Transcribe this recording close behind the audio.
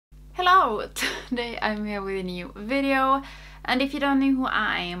Hello! Today I'm here with a new video, and if you don't know who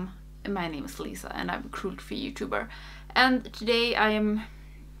I am, my name is Lisa and I'm a cruelty YouTuber. And today I am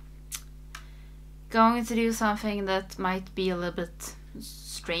going to do something that might be a little bit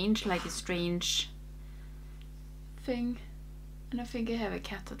strange, like a strange thing. And I think I have a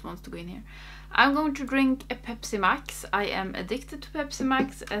cat that wants to go in here. I'm going to drink a Pepsi Max. I am addicted to Pepsi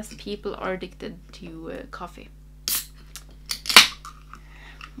Max as people are addicted to coffee.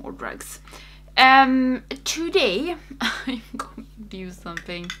 Or drugs. Today I'm going to do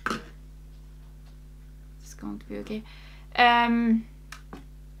something. It's going to be okay. I'm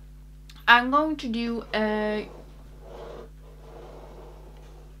going to do a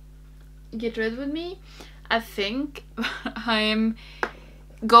get rid with me. I think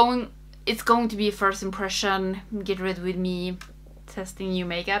it's going to be a first impression, get rid with me, testing new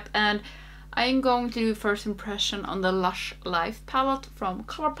makeup, and I'm going to do first impression on the Lush Life palette from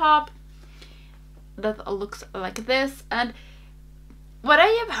Colourpop. That looks like this, and what I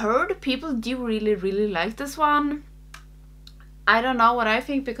have heard, people do really like this one. I don't know what I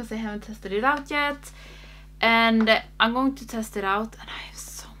think because I haven't tested it out yet, and I'm going to test it out. And I have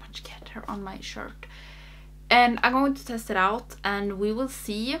so much cat hair on my shirt, and I'm going to test it out and we will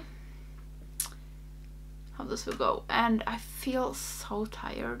see how this will go. And I feel so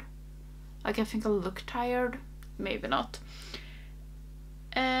tired. Like, I think I look tired, maybe not.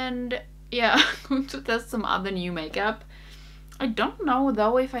 And yeah, I'm going to test some other new makeup. I don't know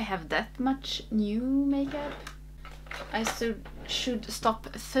though if I have that much new makeup. I should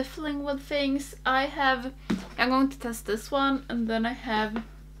stop fiddling with things. I'm going to test this one, and then I have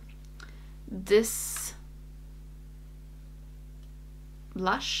this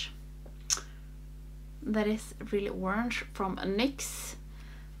blush that is really orange from NYX.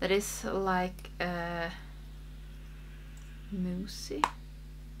 That is like moussey. I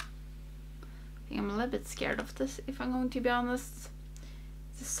think I'm a little bit scared of this, if I'm going to be honest.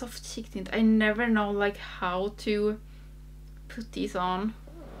 It's a soft cheek tint. I never know like how to put these on.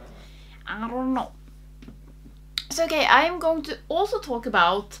 I don't know. So okay, I am going to also talk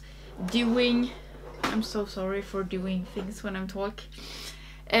about doing. I'm so sorry for doing things when I'm talking.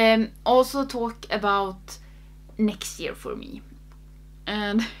 Also talk about next year for me.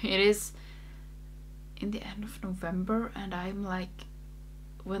 And it is in the end of November, and I'm like,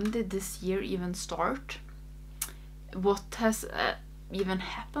 when did this year even start? What has even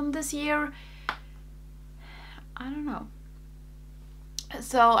happened this year? I don't know.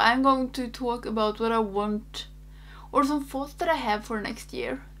 So I'm going to talk about what I want, or some thoughts that I have for next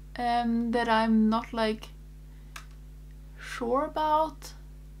year, that I'm not like sure about,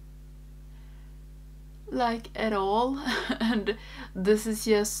 like at all. And this is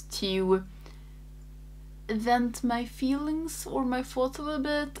just to vent my feelings or my thoughts a little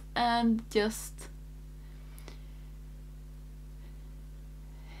bit, and just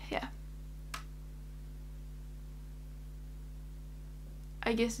yeah,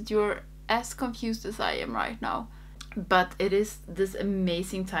 I guess that you're as confused as I am right now. But it is this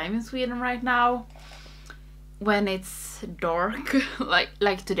amazing time in Sweden right now when it's dark.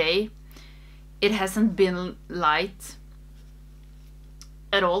 like today it hasn't been light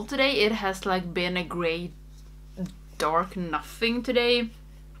at all today. It has like been a gray dark nothing today,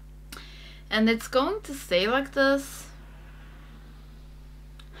 and it's going to stay like this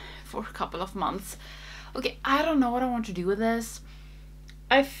for a couple of months. Okay, I don't know what I want to do with this.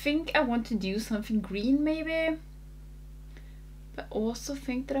 I think I want to do something green maybe, but I also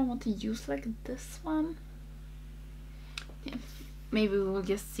think that I want to use like this one. Yeah, maybe we will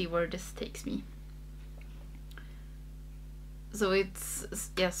just see where this takes me. So it's,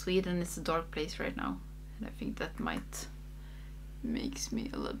 yeah, Sweden is a dark place right now, and I think that might makes me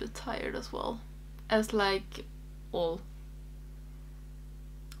a little bit tired as well, as like all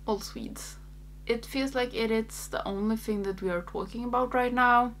Swedes. It feels like it's the only thing that we are talking about right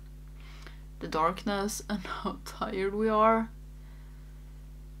now, the darkness and how tired we are.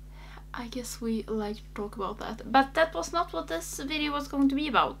 I guess we like to talk about that, but that was not what this video was going to be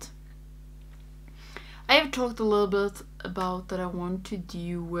about. I have talked a little bit about that I want to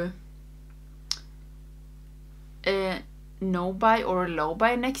do a no buy or a low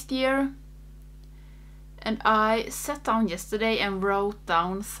buy next year, and I sat down yesterday and wrote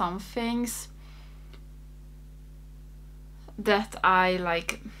down some things that I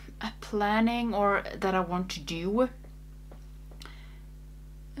like planning or that I want to do,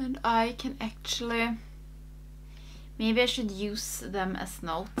 and I can actually, maybe I should use them as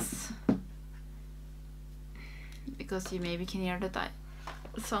notes, because you maybe can hear that I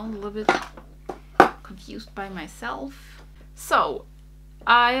sound a little bit confused by myself. So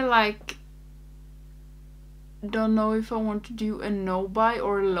I like don't know if I want to do a no buy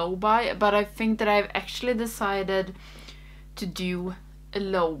or a low buy, but I think that I've actually decided to do a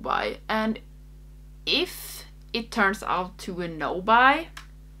low buy. And if it turns out to a no buy,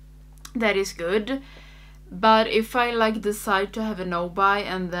 that is good. But if I like decide to have a no buy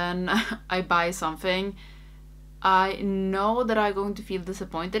and then I buy something, I know that I'm going to feel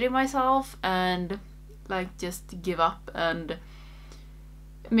disappointed in myself and like just give up and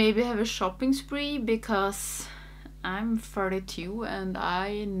maybe have a shopping spree, because I'm 32 and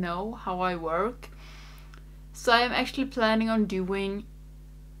I know how I work. So I'm actually planning on doing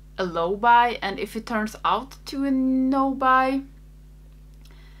a low buy, and if it turns out to a no buy,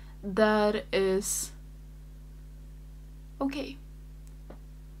 that is okay.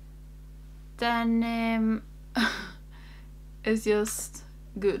 Then it's just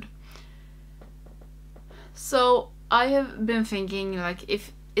good. So I have been thinking, like,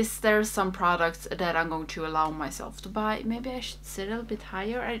 is there some products that I'm going to allow myself to buy? Maybe I should sit a little bit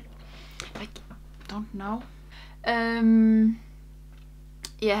higher. I don't know.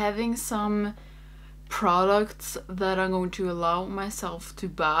 Yeah, having some products that I'm going to allow myself to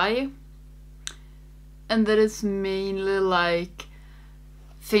buy, and that is mainly like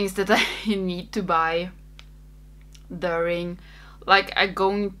things that I need to buy during, like, I'm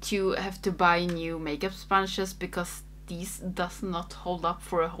going to have to buy new makeup sponges because these does not hold up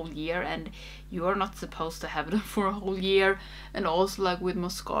for a whole year, and you are not supposed to have them for a whole year. And also, like with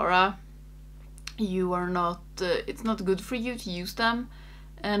mascara, you are not it's not good for you to use them,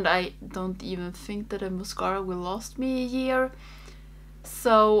 and I don't even think that a mascara will last me a year.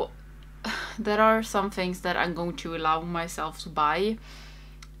 So there are some things that I'm going to allow myself to buy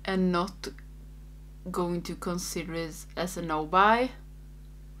and not going to consider it as a no buy,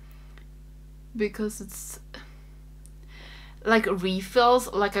 because it's like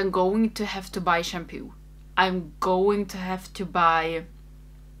refills. Like, I'm going to have to buy shampoo, I'm going to have to buy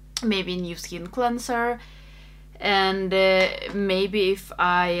maybe a new skin cleanser, and maybe if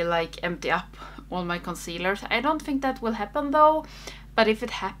I like empty up all my concealers. I don't think that will happen though, but if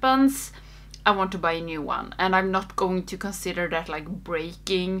it happens, I want to buy a new one, and I'm not going to consider that like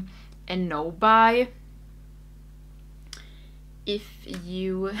breaking a no buy, if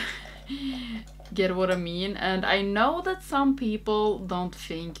you get what I mean. And I know that some people don't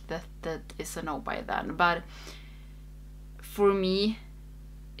think that that is a no buy then, but for me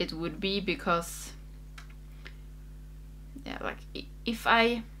it would be, because yeah, like if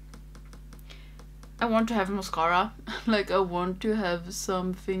I want to have mascara, like I want to have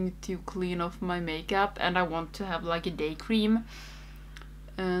something to clean off my makeup, and I want to have like a day cream,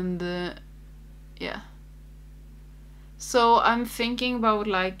 and yeah. So I'm thinking about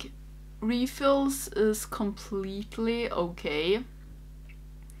like refills is completely okay,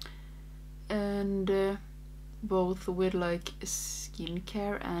 and both with like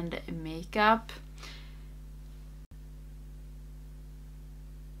skincare and makeup.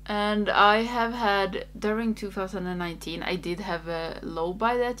 And I have had, during 2019, I did have a low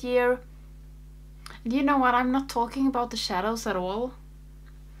buy that year. And you know what, I'm not talking about the shadows at all.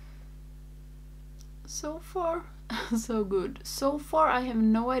 So far, so good. So far, I have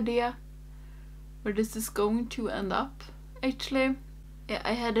no idea where this is going to end up, actually. Yeah,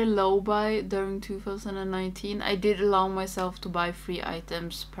 I had a low buy during 2019. I did allow myself to buy 3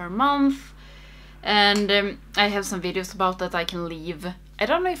 items per month. And I have some videos about that I can leave. I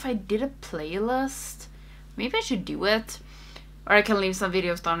don't know if I did a playlist. Maybe I should do it. Or I can leave some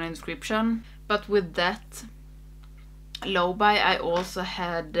videos down in the description. But with that low buy, I also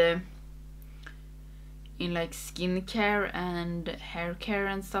had in like skincare and hair care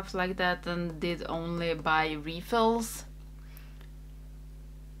and stuff like that, and did only buy refills.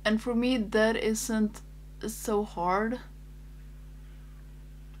 And for me, that isn't so hard.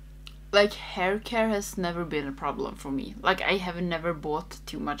 Like, hair care has never been a problem for me. Like, I have never bought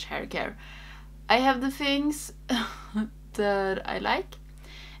too much hair care. I have the things that I like,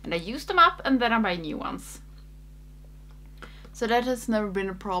 and I use them up, and then I buy new ones. So that has never been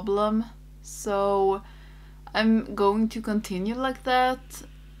a problem. So I'm going to continue like that.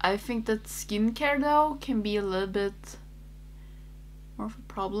 I think that skincare though can be a little bit more of a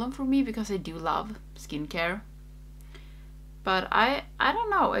problem for me, because I do love skincare. But I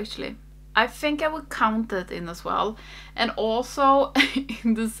don't know, actually. I think I would count it in as well. And also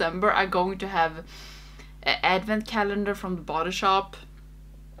in December I'm going to have an advent calendar from the Body Shop.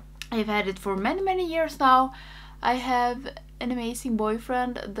 I've had it for many years now. I have an amazing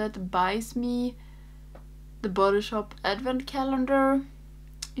boyfriend that buys me the Body Shop advent calendar.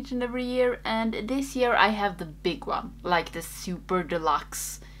 each and every year, and this year I have the big one, like the super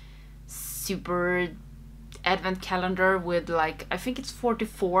deluxe, super advent calendar with like, I think it's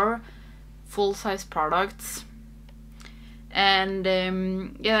 44 full-size products. And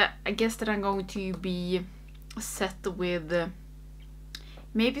yeah, I guess that I'm going to be set with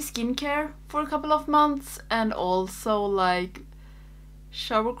maybe skincare for a couple of months, and also like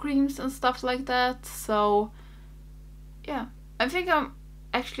shower creams and stuff like that. So yeah, I think I'm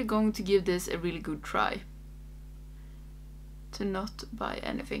actually going to give this a really good try, to not buy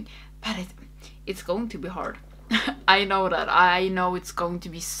anything. But it's going to be hard. I know that. I know it's going to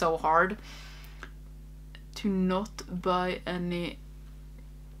be so hard to not buy any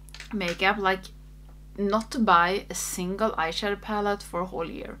makeup. Like, not to buy a single eyeshadow palette for a whole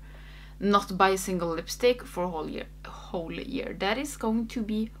year. Not to buy a single lipstick for a whole year. That is going to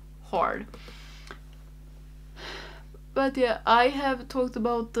be hard. But yeah, I have talked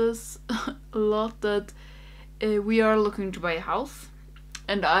about this a lot, that we are looking to buy a house,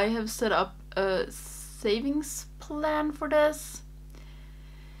 and I have set up a savings plan for this.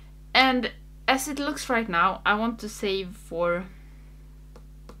 And as it looks right now, I want to save for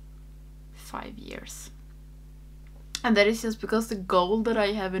 5 years. And that is just because the goal that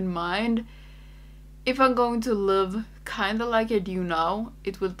I have in mind, if I'm going to live kind of like I do now,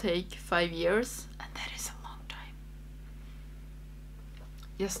 it will take 5 years, and that is a long time.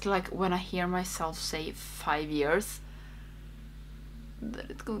 Just like when I hear myself say 5 years,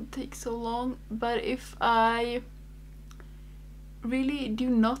 that it's going to take so long. But if I really do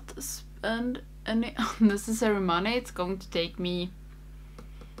not spend any unnecessary money, it's going to take me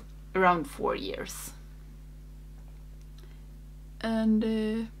around 4 years.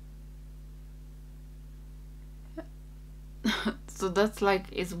 And so that's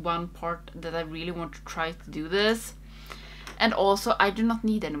like is one part that I really want to try to do this. And also, I do not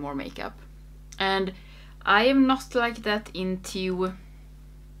need any more makeup, and I am not like that into,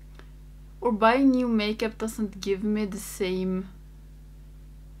 or buying new makeup doesn't give me the same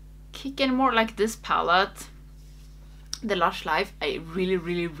kick anymore. Like this palette, the Lush Life, I really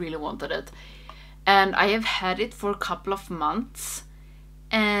wanted it, and I have had it for a couple of months,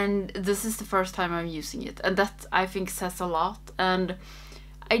 and this is the first time I'm using it, and that I think says a lot. And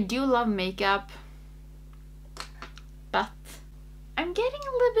I do love makeup, but I'm getting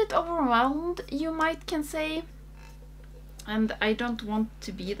a little bit overwhelmed, you might can say, and I don't want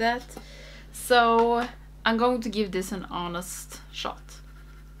to be that. So I'm going to give this an honest shot.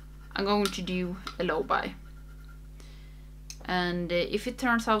 I'm going to do a low buy, and if it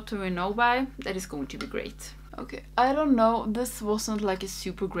turns out to be a no buy, that is going to be great. Okay, I don't know, this wasn't like a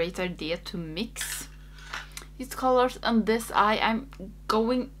super great idea to mix these colors, and this eye I'm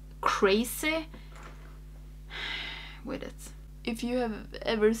going crazy with it. If you have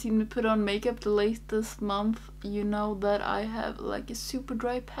ever seen me put on makeup the latest month, you know that I have like a super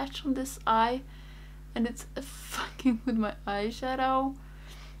dry patch on this eye, and it's fucking with my eyeshadow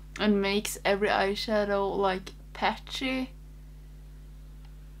and makes every eyeshadow like patchy.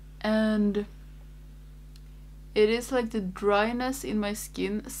 And it is like the dryness in my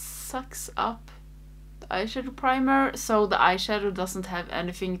skin sucks up the eyeshadow primer, so the eyeshadow doesn't have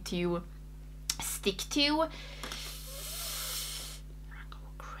anything to stick to.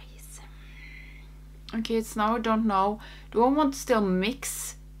 Okay, it's now I don't know. Do I want to still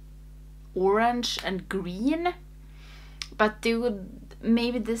mix orange and green? But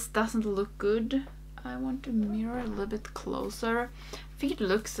maybe this doesn't look good. I want to mirror a little bit closer. I think it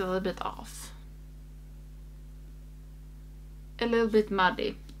looks a little bit off. A little bit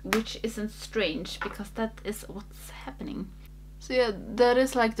muddy, which isn't strange because that is what's happening. So yeah, that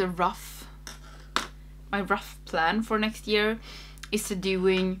is like the my rough plan for next year. Is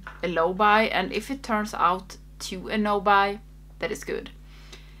doing a low buy, and if it turns out to a no buy, that is good.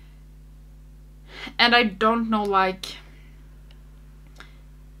 And I don't know like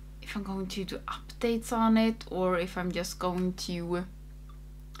if I'm going to do updates on it, or if I'm just going to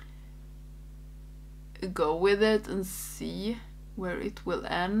go with it and see where it will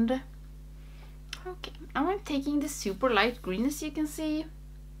end. Okay, now I'm taking the super light green, as you can see.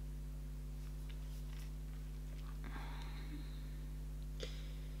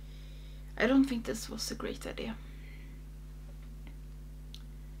 I don't think this was a great idea.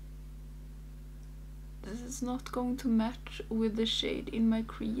 This is not going to match with the shade in my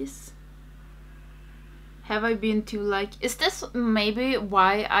crease. Have I been too like... Is this maybe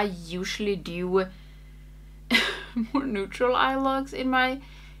why I usually do more neutral eye looks in my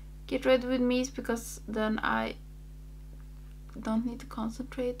Get Ready With Me's? Because then I don't need to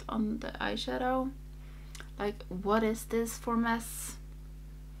concentrate on the eyeshadow. Like, what is this for mess?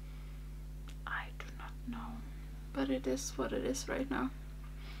 but it is what it is right now.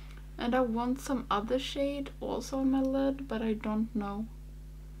 And I want some other shade also on my lid, but I don't know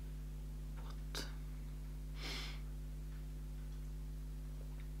what.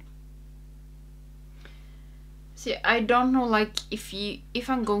 See, I don't know like if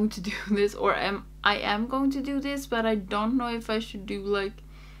I'm going to do this, or I am going to do this, but I don't know if I should do like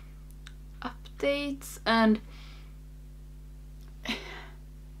updates. And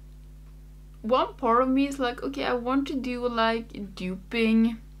one part of me is like, okay, I want to do like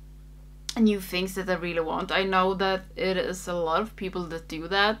duping new things that I really want. I know that it is a lot of people that do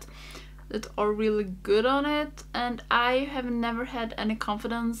that are really good on it, and I have never had any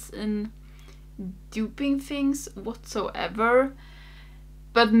confidence in duping things whatsoever.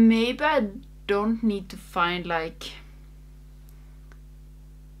 But maybe I don't need to find like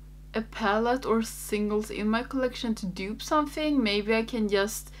a palette or singles in my collection to dupe something. Maybe I can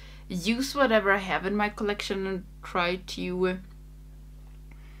just use whatever I have in my collection and try to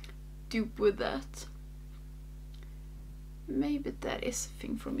dupe with that. Maybe that is a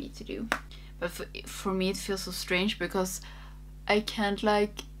thing for me to do. But for me it feels so strange because I can't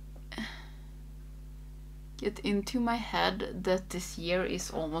like get into my head that this year is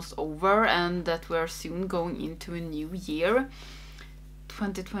almost over and that we're soon going into a new year,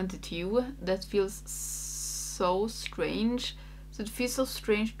 2022. That feels so strange. So it feels so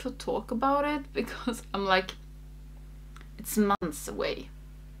strange to talk about it because I'm like, it's months away.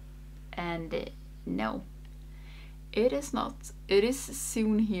 And no, it is not. It is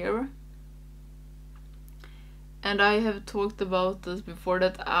soon here. And I have talked about this before,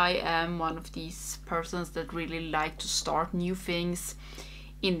 that I am one of these persons that really like to start new things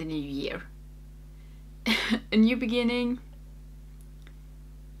in the new year. A new beginning,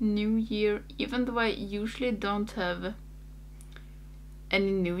 new year, even though I usually don't have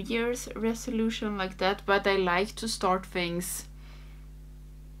any New Year's resolution like that, but I like to start things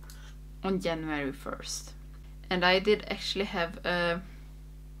on January 1st. And I did actually have a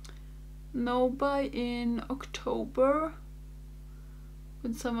no-buy in October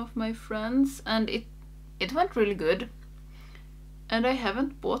with some of my friends, and it went really good, and I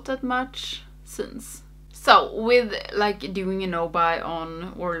haven't bought that much since. So with like doing a no-buy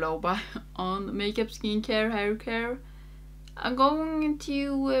on or low-buy on makeup, skincare, hair care, I'm going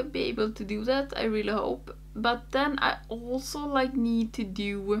to be able to do that, I really hope. But then I also like need to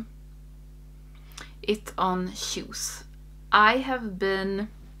do it on shoes. I have been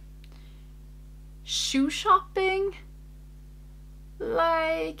shoe shopping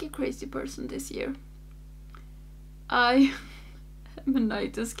like a crazy person this year. I am a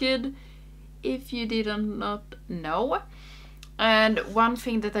 90s kid, if you didn't not know. And one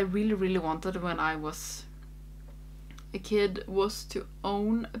thing that I really wanted when I was a kid was to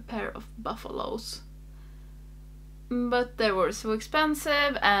own a pair of buffaloes. But they were so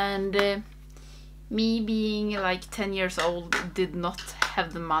expensive, and me being like 10 years old did not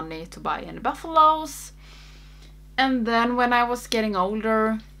have the money to buy any buffaloes. And then when I was getting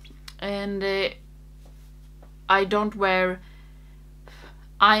older, and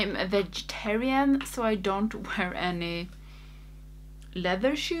I'm a vegetarian, so I don't wear any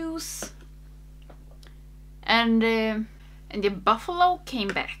leather shoes. And the buffalo came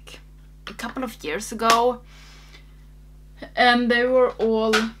back a couple of years ago, and they were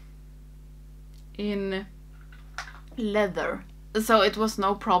all in leather, so it was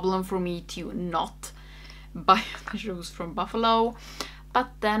no problem for me to not buy the shoes from Buffalo.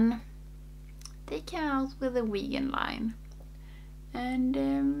 But then they came out with a vegan line, and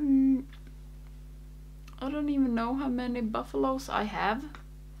I don't even know how many buffaloes I have.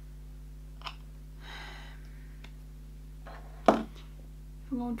 I'm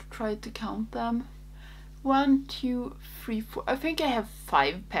going to try to count them. 1, 2, 3, 4. I think I have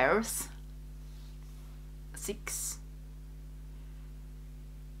 5 pairs. 6.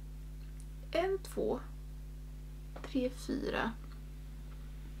 1, 2, 3, 4,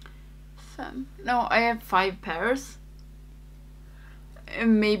 5. No, I have 5 pairs.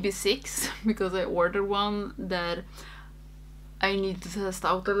 Maybe 6, because I ordered one that I need to test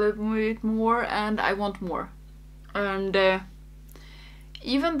out a little bit more, and I want more. And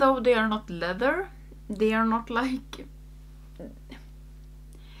even though they are not leather, they are not like...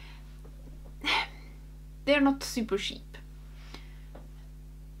 they're not super cheap.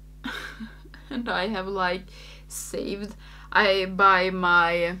 And I have like saved. I buy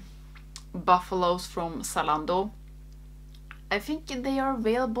my buffaloes from Zalando. I think they are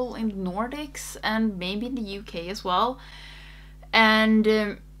available in the Nordics and maybe in the UK as well. And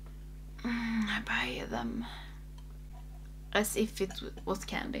I buy them as if it was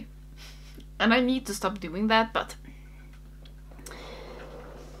candy. And I need to stop doing that, but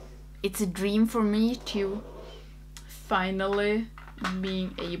it's a dream for me to finally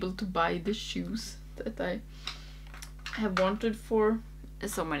being able to buy the shoes that I have wanted for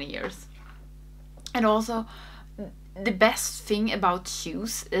so many years. And also, the best thing about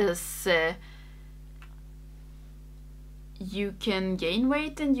shoes is you can gain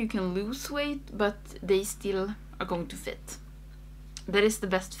weight and you can lose weight, but they still are going to fit. That is the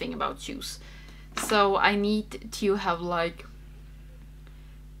best thing about shoes. So I need to have like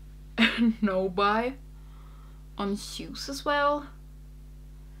no buy on shoes as well,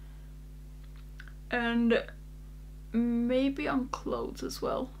 and maybe on clothes as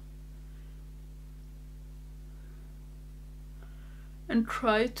well, and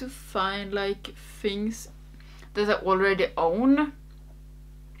try to find like things that I already own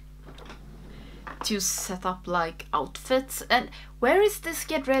to set up like outfits. And where is this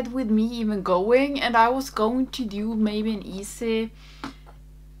Get Ready With Me even going? And I was going to do maybe an easy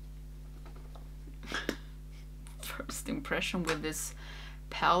first impression with this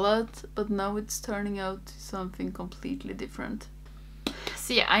palette, but now it's turning out to something completely different.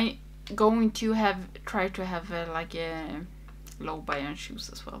 So yeah, I'm going to try to have like a low buy on shoes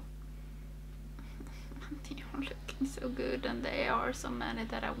as well. They are looking so good, and there are so many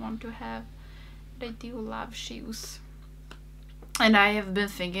that I want to have. I do love shoes, and I have been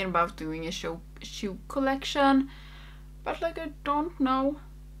thinking about doing a shoe collection, but like I don't know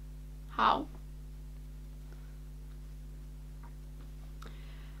how.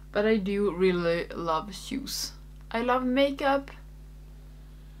 But I do really love shoes. I love makeup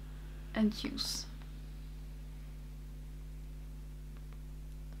and shoes.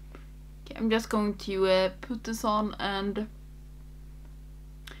 Okay, I'm just going to put this on, and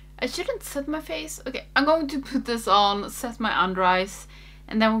I shouldn't set my face. Okay, I'm going to put this on, set my under eyes,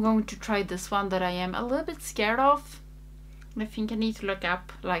 and then we're going to try this one that I am a little bit scared of. I think I need to look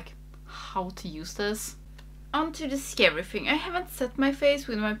up like how to use this. On to the scary thing. I haven't set my face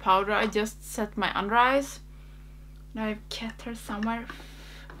with my powder, I just set my under eyes. Now I have cat hair somewhere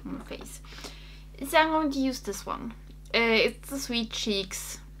on my face. So I'm going to use this one. It's the Sweet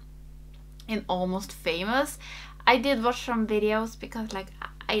Cheeks in Almost Famous. I did watch some videos because like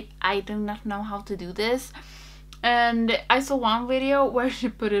I do not know how to do this. And I saw one video where she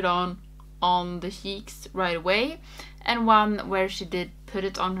put it on the cheeks right away, and one where she did put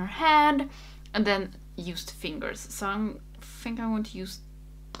it on her hand and then used fingers. So I think I'm going to use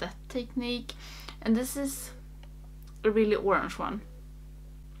that technique, and this is a really orange one.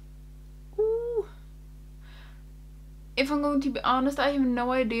 Ooh. If I'm going to be honest, I have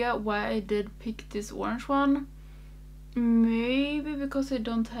no idea why I did pick this orange one. Maybe because I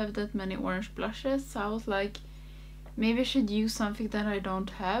don't have that many orange blushes, so I was like, maybe I should use something that I don't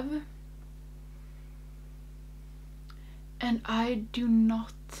have. And I do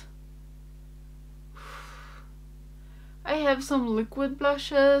not. I have some liquid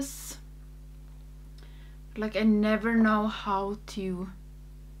blushes, like I never know how to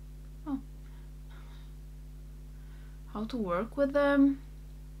work with them,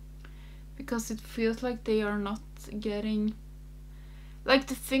 because it feels like they are not getting, like,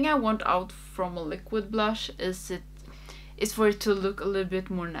 the thing I want out from a liquid blush is for it to look a little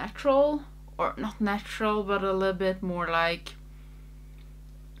bit more natural, or not natural, but a little bit more like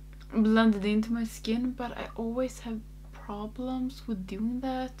blended into my skin, but I always have problems with doing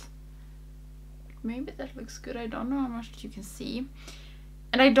that. Maybe that looks good, I don't know how much you can see.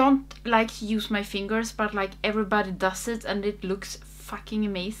 And I don't like to use my fingers, but like everybody does it and it looks fucking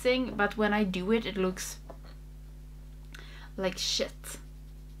amazing, but when I do it, it looks like shit, if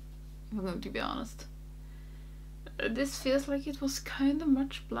I'm going to be honest. This feels like it was kind of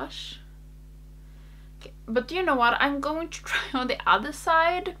much blush. Okay, but you know what, I'm going to try on the other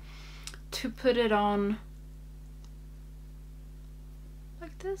side to put it on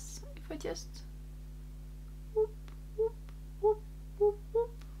like this. If I just whoop, whoop, whoop, whoop,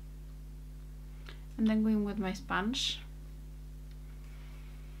 whoop. And then going with my sponge.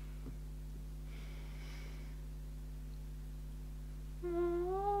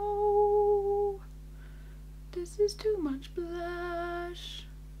 Oh, this is too much blush.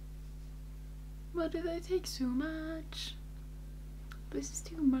 Why did I take so much? This is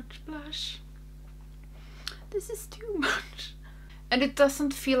too much blush. This is too much. And it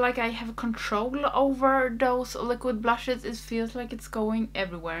doesn't feel like I have control over those liquid blushes. It feels like it's going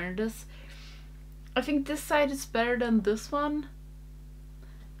everywhere in this. I think this side is better than this one.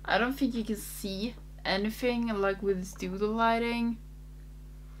 I don't think you can see anything like with this studio lighting.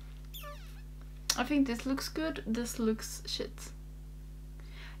 I think this looks good. This looks shit.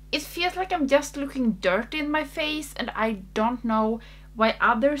 It feels like I'm just looking dirty in my face, and I don't know why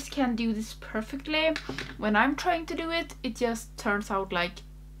others can do this perfectly. When I'm trying to do it, it just turns out like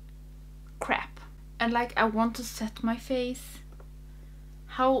crap. And like, I want to set my face.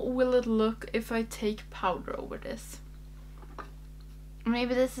 How will it look if I take powder over this?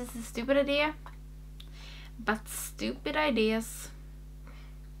 Maybe this is a stupid idea, but stupid ideas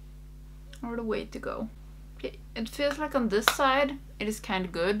are the way to go. Okay, it feels like on this side it is kind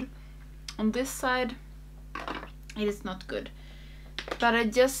of good. On this side it is not good. But I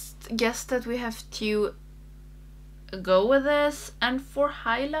just guess that we have to go with this. And for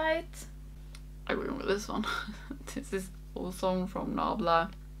highlight, I remember this one. This is also from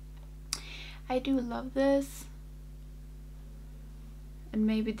Nabla. I do love this. And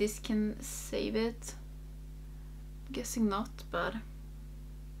maybe this can save it. I'm guessing not, but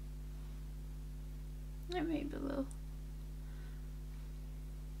yeah, maybe a little.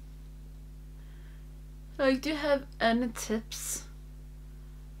 Like, do you have any tips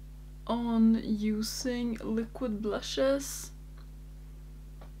on using liquid blushes?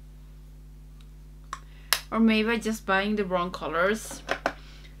 Or maybe just buying the wrong colors.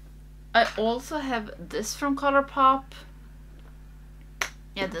 I also have this from Colourpop.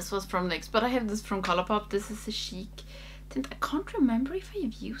 Yeah, this was from NYX, but I have this from Colourpop. This is a chic tint. I can't remember if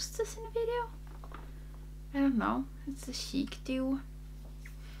I've used this in a video. I don't know. It's a chic dew.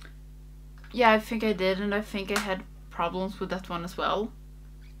 Yeah, I think I did, and I think I had problems with that one as well.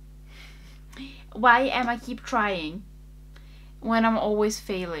 Why am I keep trying when I'm always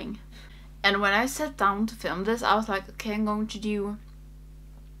failing? And when I sat down to film this, I was like, okay, I'm going to do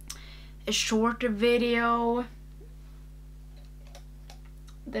a shorter video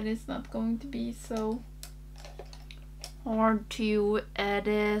that is not going to be so hard to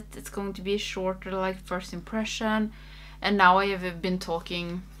edit. It's going to be a shorter, like, first impression. And now I have been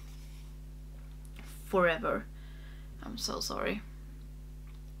talking forever. I'm so sorry.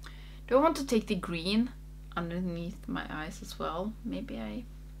 Do I want to take the green underneath my eyes as well? Maybe I'm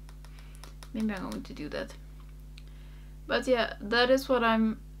going to do that. But yeah, that is what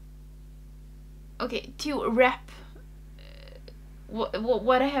I'm... Okay, to wrap,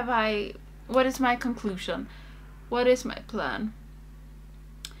 what is my conclusion? What is my plan?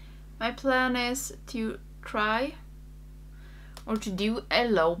 My plan is to try or to do a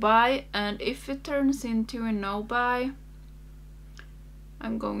low buy, and if it turns into a no buy,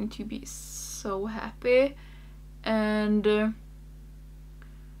 I'm going to be so happy. And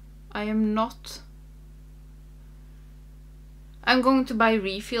I'm going to buy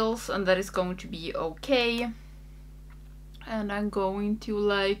refills, and that is going to be okay. And I'm going to,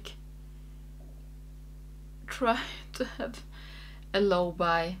 like, try to have a low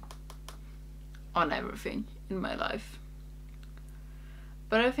buy on everything in my life.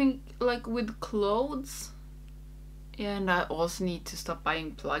 But I think, like, with clothes, yeah, and I also need to stop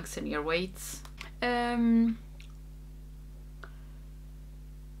buying plugs and ear weights. But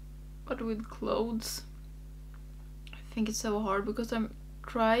with clothes, I think it's so hard because I'm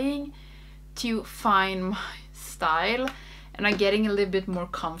trying to find my style, and I'm getting a little bit more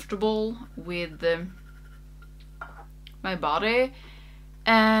comfortable with my body.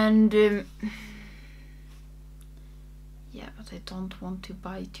 And yeah, but I don't want to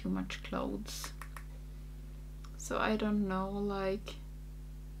buy too much clothes. So I don't know, like,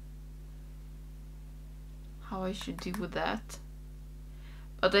 how I should do with that.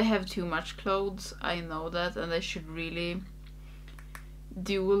 But I have too much clothes, I know that, and I should really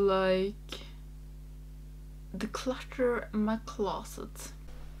do, like, declutter my closet.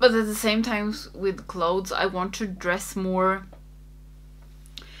 But at the same time with clothes, I want to dress more,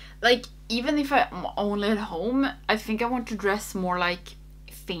 like, even if I'm only at home, I think I want to dress more, like,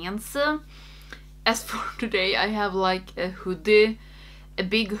 fancy. As for today, I have, like, a hoodie, a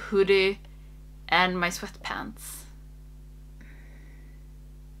big hoodie, and my sweatpants.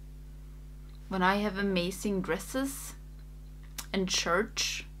 When I have amazing dresses and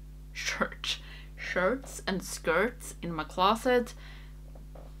shirts and skirts in my closet,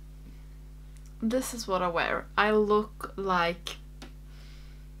 this is what I wear. I look like,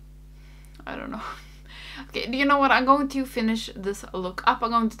 I don't know. Okay, do you know what? I'm going to finish this look up.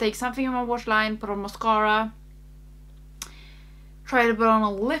 I'm going to take something in my wash line, put on mascara, try to put on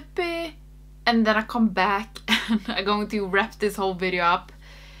a lippy, and then I come back and I'm going to wrap this whole video up.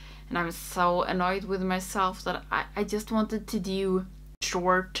 And I'm so annoyed with myself that I just wanted to do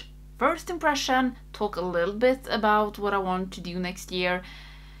short first impression, talk a little bit about what I want to do next year,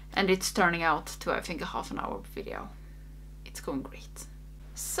 and it's turning out to, I think, a half an hour video. It's going great.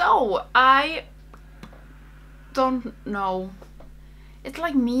 So I don't know It's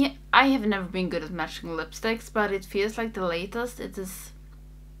like me, I have never been good at matching lipsticks, but it feels like the latest it is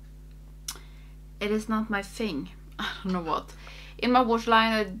not my thing. I don't know what. In my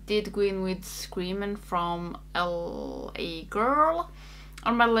waterline I did go in with Screamin' from LA Girl.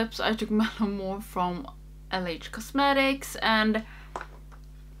 On my lips I took Melomore from LH Cosmetics, and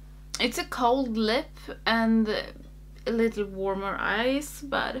it's a cold lip and a little warmer eyes,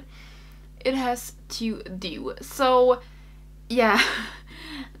 but it has to do. So yeah,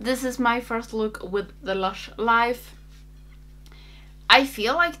 this is my first look with the Lush Life. I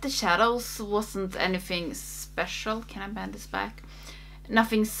feel like the shadows wasn't anything special. Can I bend this back?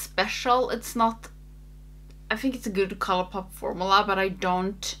 Nothing special. It's not, I think it's a good ColourPop formula, but I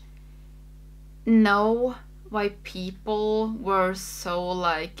don't know why people were so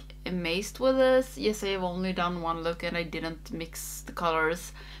like amazed with this. Yes, I have only done one look and I didn't mix the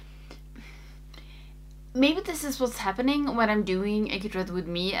colors. Maybe this is what's happening when I'm doing a Get Ready With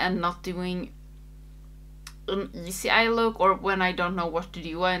Me and not doing an easy eye look, or when I don't know what to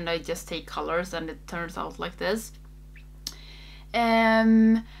do and I just take colors and it turns out like this.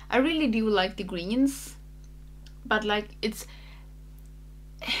 I really do like the greens, but like it's,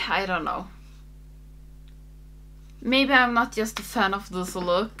 I don't know. Maybe I'm not just a fan of this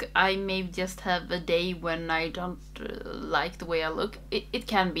look. I maybe just have a day when I don't like the way I look. It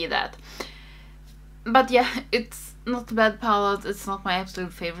can be that. But yeah, it's not a bad palette. It's not my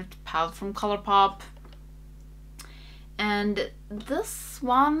absolute favorite palette from ColourPop. And this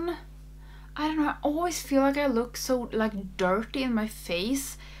one, I don't know, I always feel like I look so like dirty in my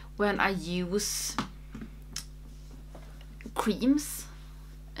face when I use creams.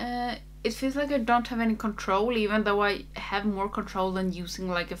 It feels like I don't have any control, even though I have more control than using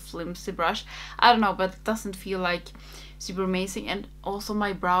like a flimsy brush. I don't know, but it doesn't feel like super amazing. And also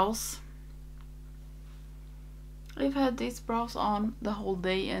my brows. I've had these brows on the whole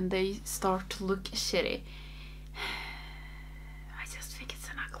day and they start to look shitty. I just think it's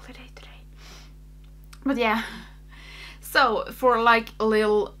an ugly day today. But yeah. So for like a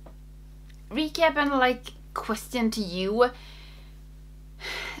little recap and like question to you,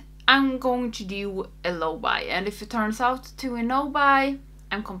 I'm going to do a low buy, and if it turns out to a no buy,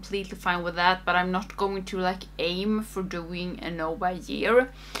 I'm completely fine with that, but I'm not going to like aim for doing a no buy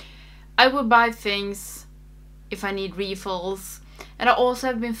year. I will buy things if I need refills, and I also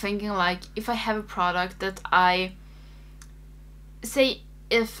have been thinking like if I have a product that I say,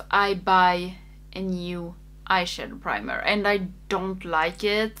 if I buy a new eyeshadow primer and I don't like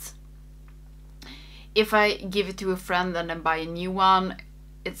it, if I give it to a friend and then buy a new one,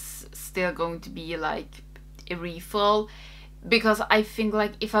 it's still going to be like a refill, because I think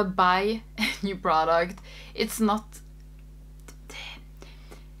like if I buy a new product, it's not,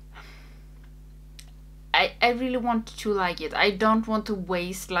 I really want to like it. I don't want to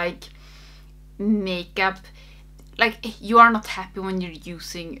waste like makeup. Like, you are not happy when you're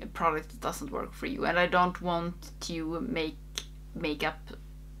using a product that doesn't work for you, and I don't want to make makeup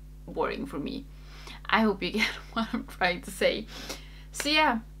boring for me. I hope you get what I'm trying to say. So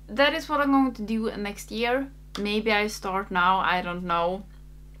yeah, that is what I'm going to do next year. Maybe I start now, I don't know.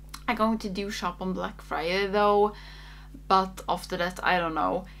 I'm going to do shop on Black Friday though, but after that I don't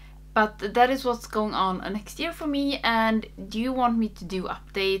know. But that is what's going on next year for me. And do you want me to do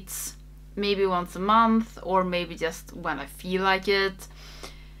updates maybe once a month, or maybe just when I feel like it?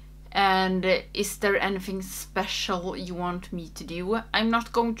 And is there anything special you want me to do? I'm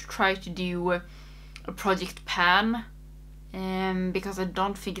not going to try to do a Project Pan, because I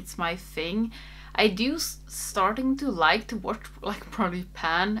don't think it's my thing. I do starting to like to watch like Project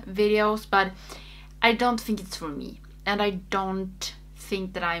Pan videos, but I don't think it's for me, and I don't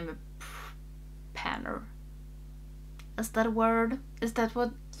think that I'm a panner. Is that a word? Is that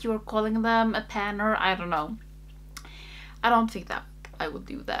what you're calling them? A panner? I don't know. I don't think that I would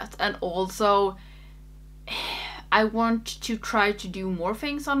do that. And also, I want to try to do more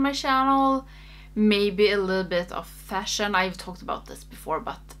things on my channel. Maybe a little bit of fashion. I've talked about this before,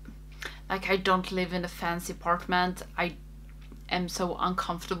 but like, I don't live in a fancy apartment. I am so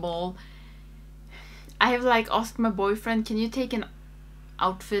uncomfortable. I have like asked my boyfriend, can you take an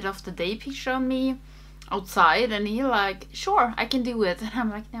outfit of the day picture on me outside? And he like, sure, I can do it. And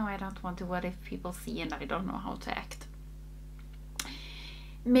I'm like, no, I don't want to. What if people see and I don't know how to act?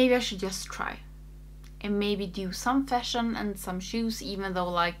 Maybe I should just try and maybe do some fashion and some shoes, even though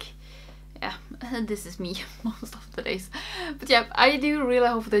like, yeah, this is me most of the days. But yeah, I do really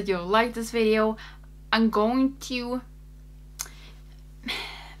hope that you like this video. I was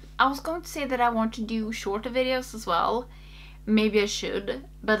going to say that I want to do shorter videos as well, maybe I should,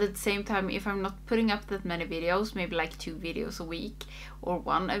 but at the same time, if I'm not putting up that many videos, maybe like 2 videos a week or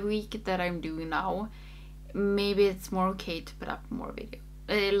 1 a week that I'm doing now, maybe it's more okay to put up more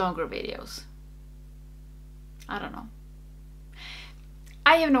longer videos. I don't know.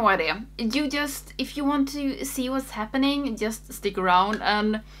 I have no idea. You just, if you want to see what's happening, just stick around.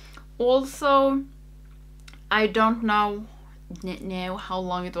 And also, I don't know how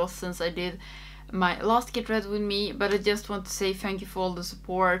long it was since I did my last Get Ready With Me, but I just want to say thank you for all the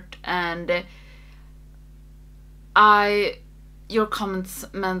support, and your comments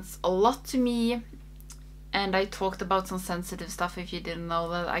meant a lot to me, and I talked about some sensitive stuff. If you didn't know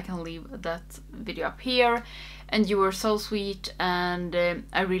that, I can leave that video up here, and you were so sweet, and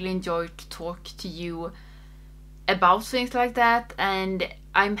I really enjoyed to talk to you about things like that, and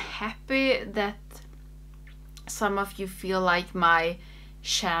I'm happy that some of you feel like my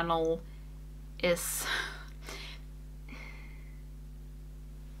channel is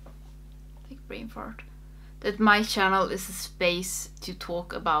like brain fart, that my channel is a space to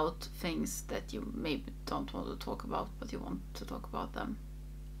talk about things that you maybe don't want to talk about, but you want to talk about them.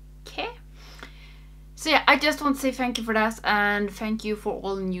 Okay, so yeah, I just want to say thank you for that, and thank you for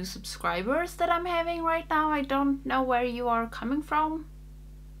all the new subscribers that I'm having right now. I don't know where you are coming from,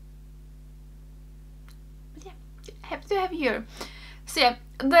 but yeah, happy to have you here. So yeah,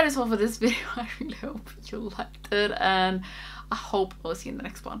 that is all for this video. I really hope you liked it, and I hope I'll see you in the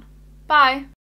next one. Bye!